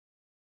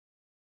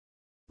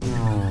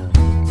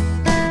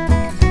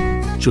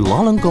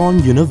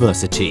Chulalongkorn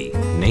University,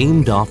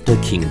 named after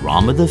King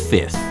Rama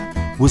V,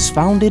 was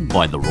founded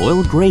by the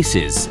royal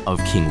graces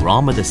of King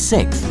Rama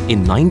VI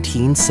in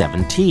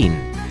 1917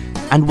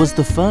 and was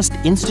the first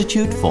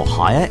institute for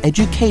higher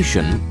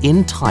education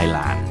in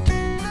Thailand.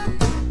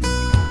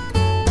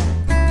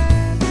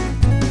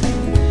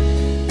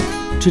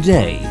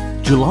 Today,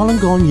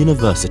 Chulalongkorn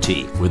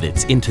University, with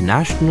its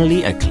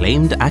internationally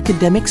acclaimed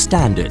academic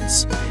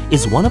standards,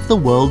 is one of the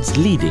world's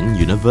leading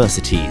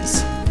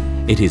universities.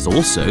 It is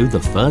also the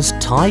first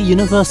Thai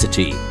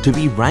university to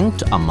be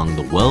ranked among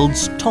the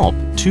world's top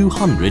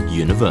 200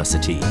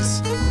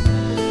 universities.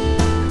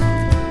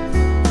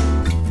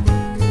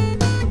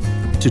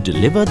 To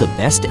deliver the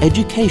best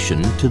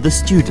education to the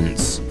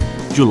students,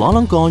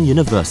 Chulalongkorn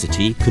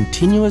University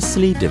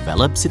continuously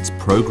develops its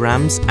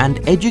programs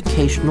and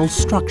educational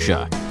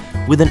structure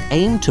with an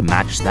aim to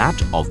match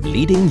that of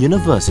leading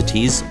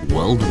universities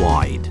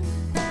worldwide.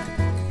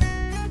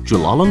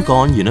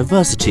 Chulalongkorn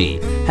University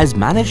has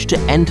managed to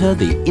enter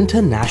the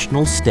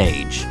international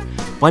stage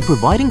by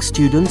providing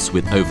students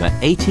with over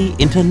 80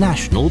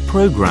 international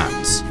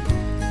programs.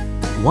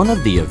 One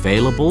of the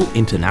available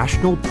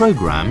international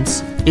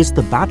programs is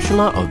the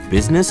Bachelor of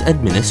Business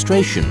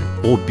Administration,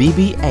 or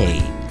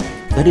BBA,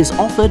 that is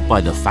offered by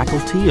the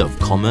Faculty of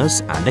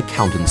Commerce and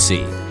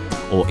Accountancy,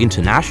 or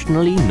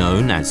internationally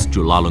known as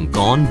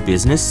Chulalongkorn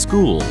Business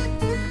School.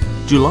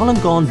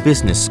 Chulalongkorn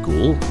Business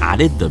School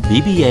added the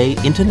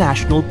BBA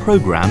International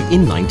Program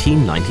in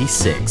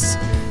 1996,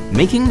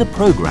 making the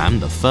program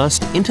the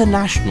first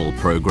international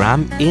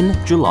program in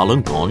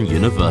Chulalongkorn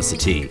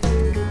University.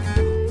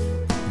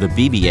 The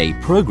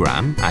BBA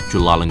program at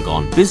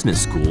Chulalongkorn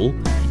Business School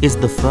is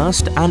the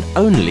first and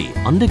only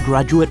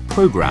undergraduate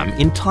program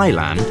in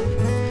Thailand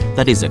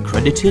that is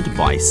accredited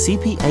by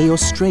CPA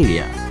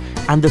Australia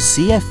and the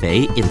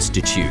CFA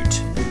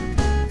Institute.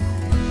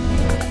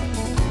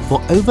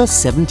 For over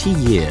 70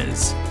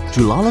 years,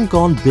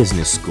 Chulalongkorn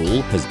Business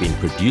School has been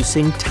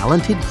producing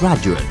talented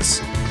graduates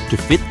to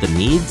fit the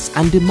needs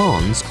and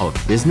demands of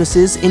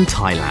businesses in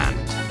Thailand.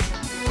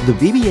 The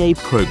BBA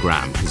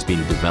program has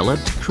been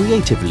developed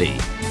creatively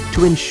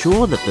to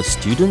ensure that the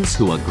students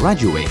who are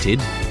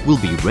graduated will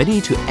be ready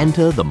to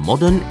enter the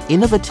modern,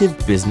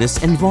 innovative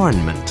business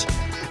environment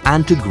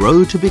and to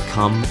grow to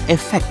become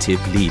effective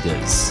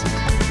leaders.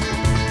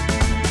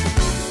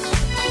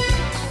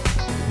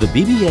 The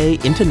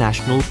BBA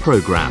International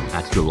Program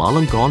at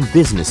Chulalongkorn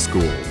Business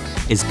School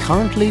is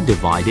currently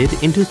divided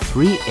into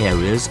 3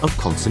 areas of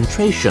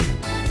concentration,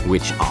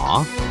 which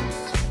are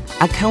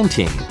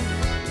Accounting,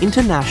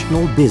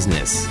 International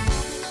Business,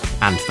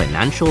 and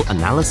Financial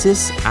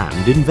Analysis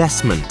and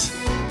Investment.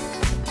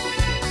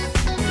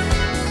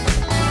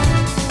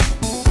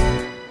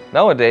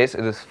 Nowadays,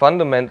 it is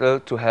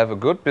fundamental to have a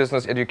good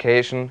business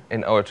education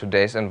in our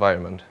today's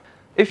environment.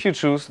 If you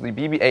choose the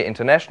BBA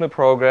International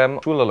Program,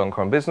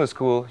 Chulalongkorn Business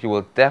School, you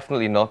will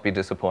definitely not be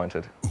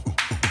disappointed.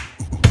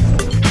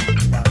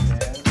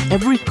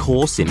 Every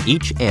course in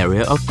each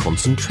area of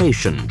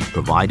concentration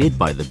provided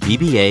by the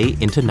BBA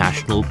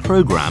International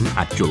Program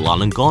at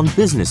Chulalongkorn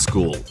Business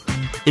School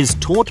is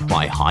taught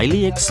by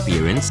highly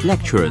experienced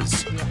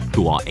lecturers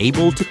who are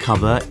able to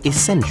cover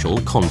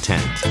essential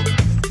content.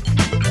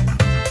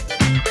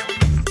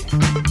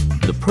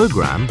 The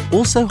program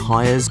also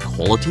hires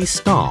quality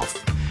staff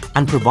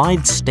and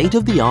provides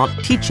state-of-the-art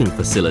teaching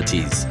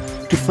facilities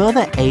to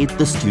further aid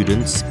the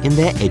students in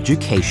their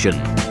education.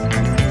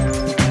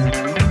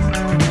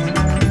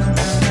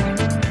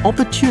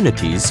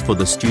 Opportunities for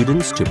the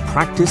students to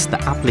practice the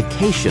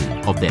application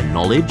of their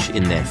knowledge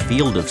in their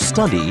field of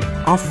study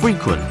are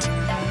frequent,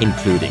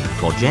 including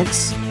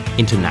projects,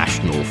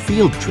 international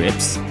field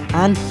trips,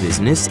 and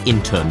business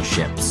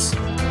internships.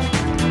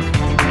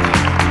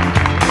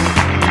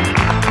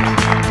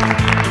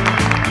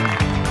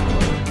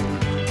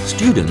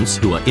 Students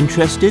who are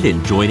interested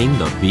in joining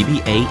the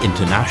BBA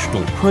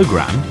International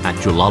Program at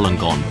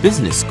Chulalongkorn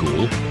Business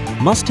School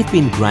must have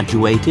been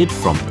graduated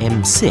from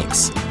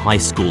M6 High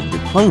School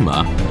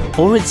Diploma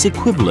or its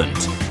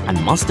equivalent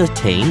and must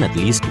attain at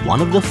least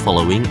one of the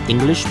following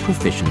English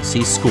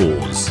proficiency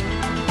scores.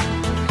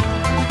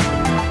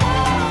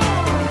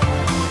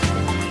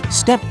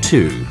 Step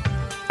 2.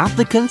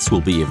 Applicants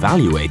will be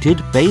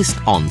evaluated based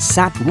on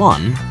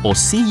SAT-1 or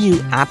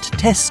CU-AT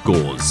test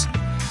scores,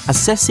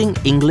 assessing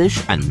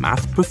English and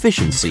Math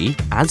proficiency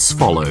as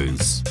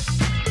follows.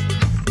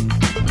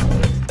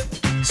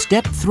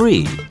 Step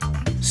 3.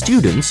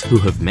 Students who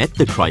have met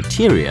the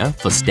criteria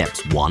for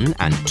Steps 1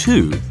 and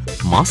 2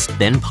 must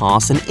then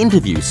pass an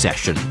interview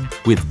session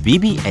with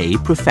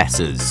BBA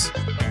professors.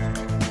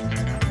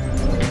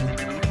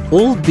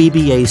 All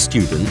BBA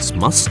students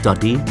must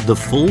study the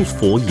full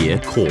 4-year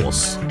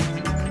course.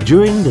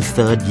 During the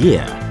 3rd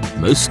year,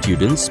 most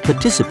students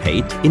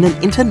participate in an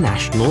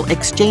international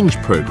exchange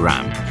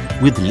program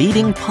with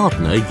leading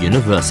partner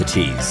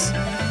universities.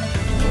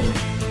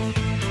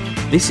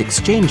 This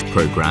exchange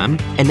program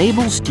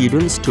enables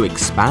students to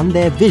expand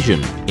their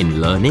vision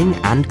in learning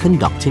and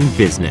conducting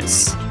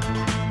business.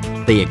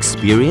 They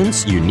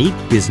experience unique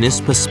business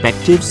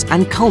perspectives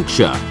and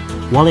culture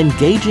while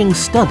engaging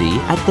study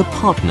at the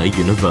partner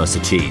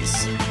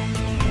universities.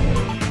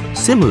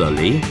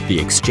 Similarly, the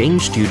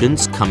exchange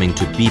students coming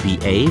to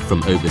BBA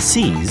from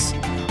overseas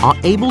are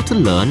able to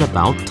learn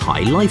about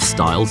Thai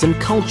lifestyles and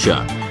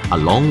culture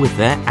along with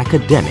their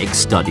academic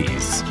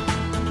studies.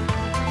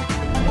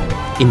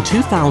 In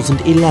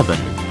 2011,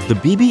 the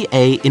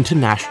BBA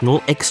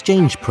International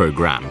Exchange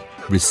Program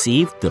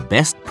received the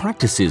Best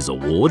Practices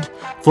Award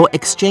for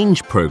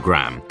Exchange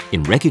Program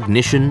in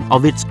recognition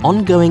of its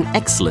ongoing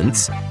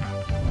excellence.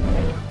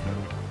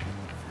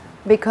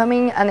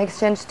 Becoming an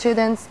exchange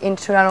student in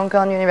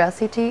Chulalongkorn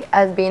University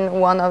has been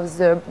one of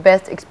the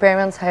best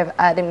experiences I've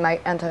had in my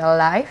entire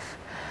life.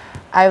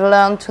 I've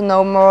learned to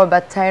know more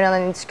about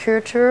Thailand and its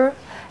culture,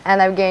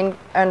 and I've gained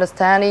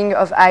understanding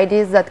of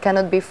ideas that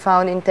cannot be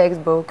found in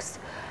textbooks.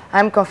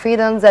 I'm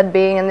confident that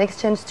being an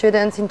exchange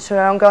student in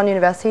Chulalongkorn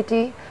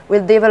University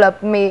will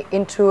develop me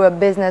into a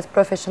business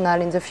professional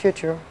in the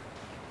future.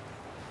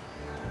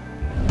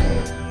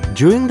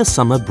 During the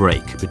summer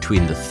break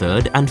between the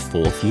 3rd and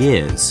 4th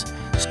years,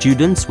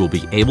 students will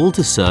be able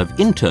to serve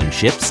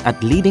internships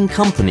at leading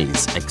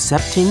companies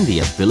accepting the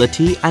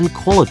ability and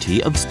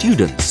quality of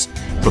students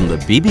from the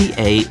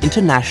BBA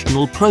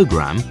International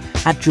Program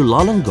at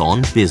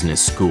Chulalongkorn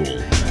Business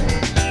School.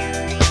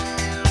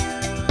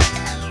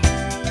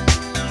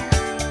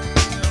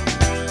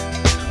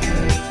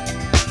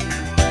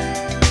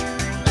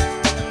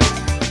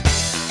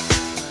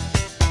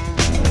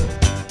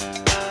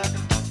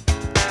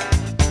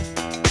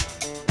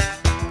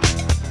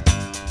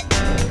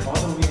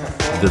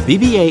 The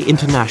BBA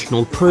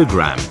International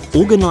Program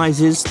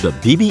organizes the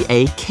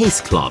BBA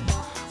Case Club,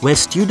 where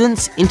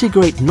students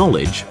integrate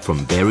knowledge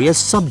from various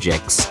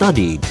subjects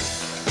studied,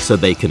 so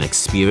they can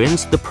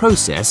experience the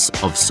process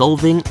of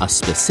solving a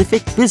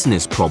specific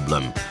business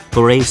problem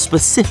for a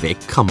specific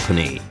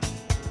company.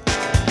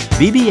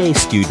 BBA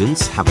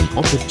students have an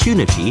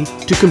opportunity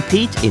to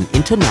compete in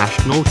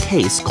international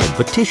case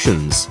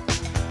competitions,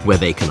 where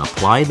they can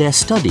apply their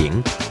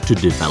studying to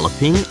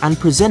developing and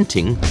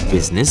presenting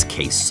business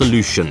case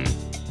solution.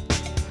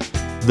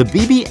 The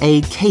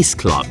BBA Case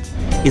Club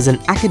is an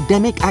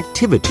academic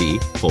activity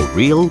for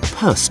real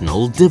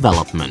personal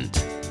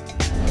development.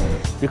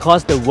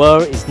 Because the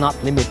world is not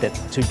limited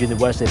to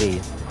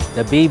university,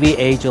 the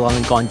BBA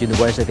Chulalongkorn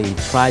University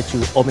tried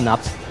to open up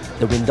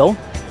the window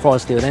for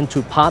students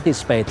to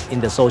participate in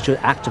the social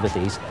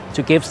activities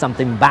to give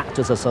something back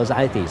to the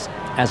societies,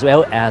 as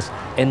well as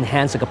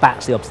enhance the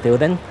capacity of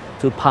students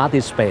to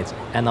participate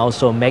and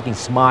also making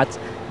smart,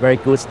 very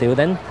good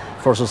students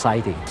for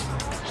society.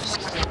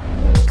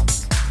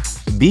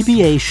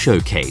 BBA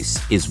Showcase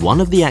is one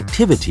of the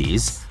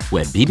activities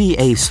where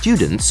BBA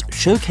students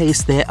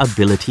showcase their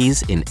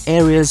abilities in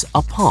areas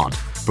apart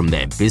from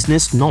their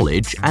business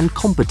knowledge and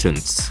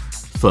competence.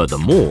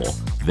 Furthermore,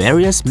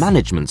 various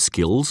management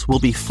skills will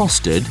be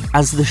fostered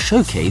as the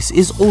showcase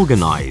is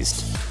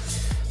organized.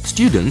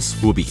 Students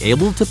will be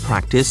able to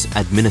practice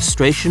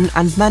administration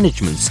and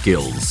management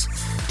skills,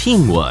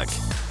 teamwork,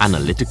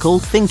 analytical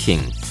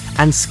thinking,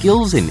 and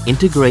skills in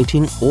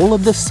integrating all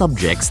of the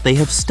subjects they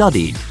have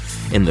studied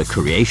in the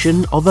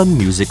creation of a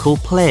musical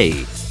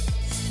play.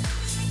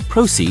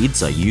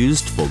 Proceeds are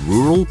used for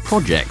rural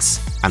projects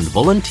and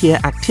volunteer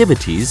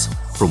activities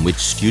from which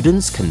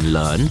students can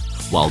learn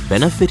while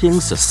benefiting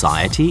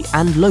society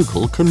and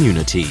local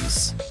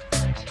communities.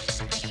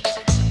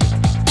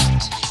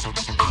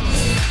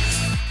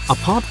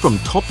 Apart from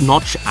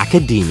top-notch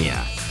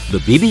academia, the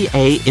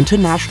BBA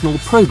International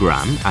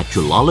Program at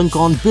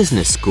Chulalongkorn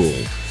Business School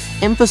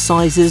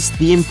emphasizes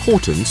the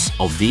importance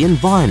of the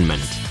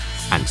environment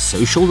and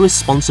social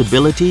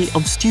responsibility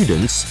of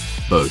students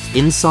both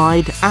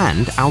inside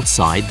and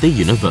outside the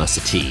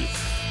university.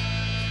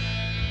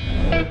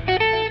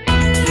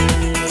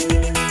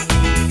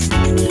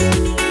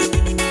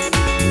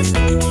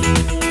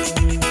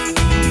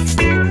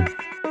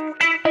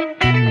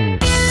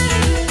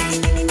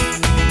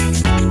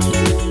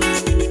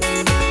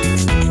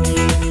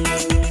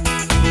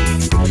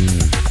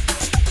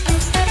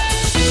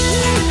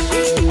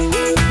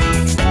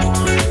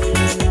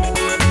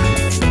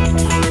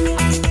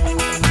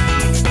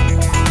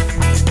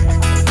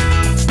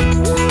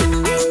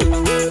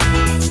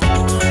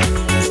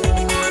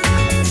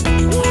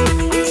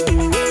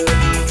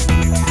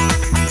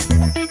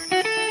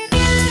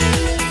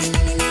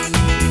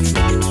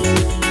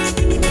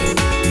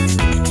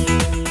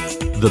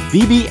 The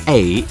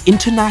BBA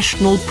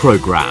International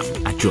Program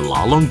at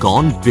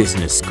Chulalongkorn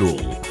Business School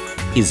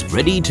is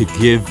ready to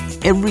give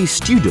every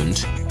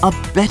student a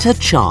better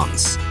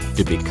chance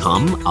to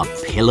become a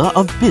pillar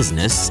of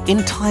business in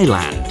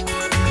Thailand.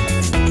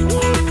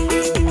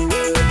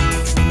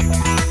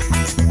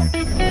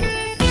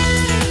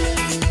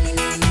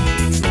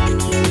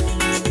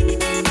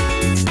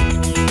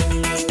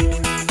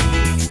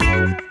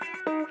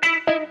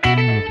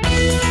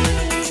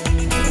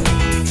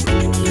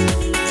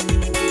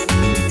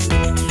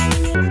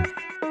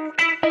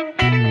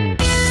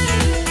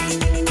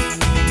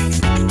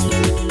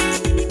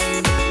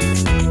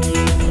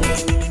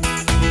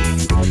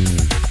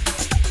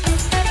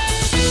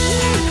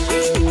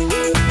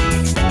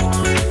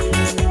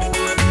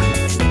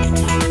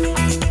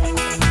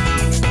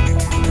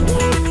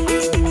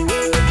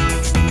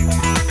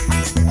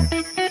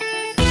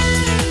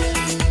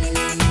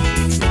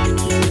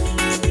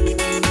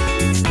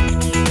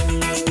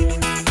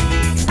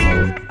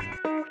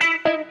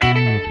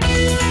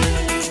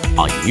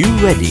 Are you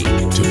ready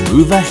to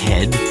move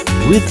ahead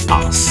with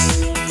us?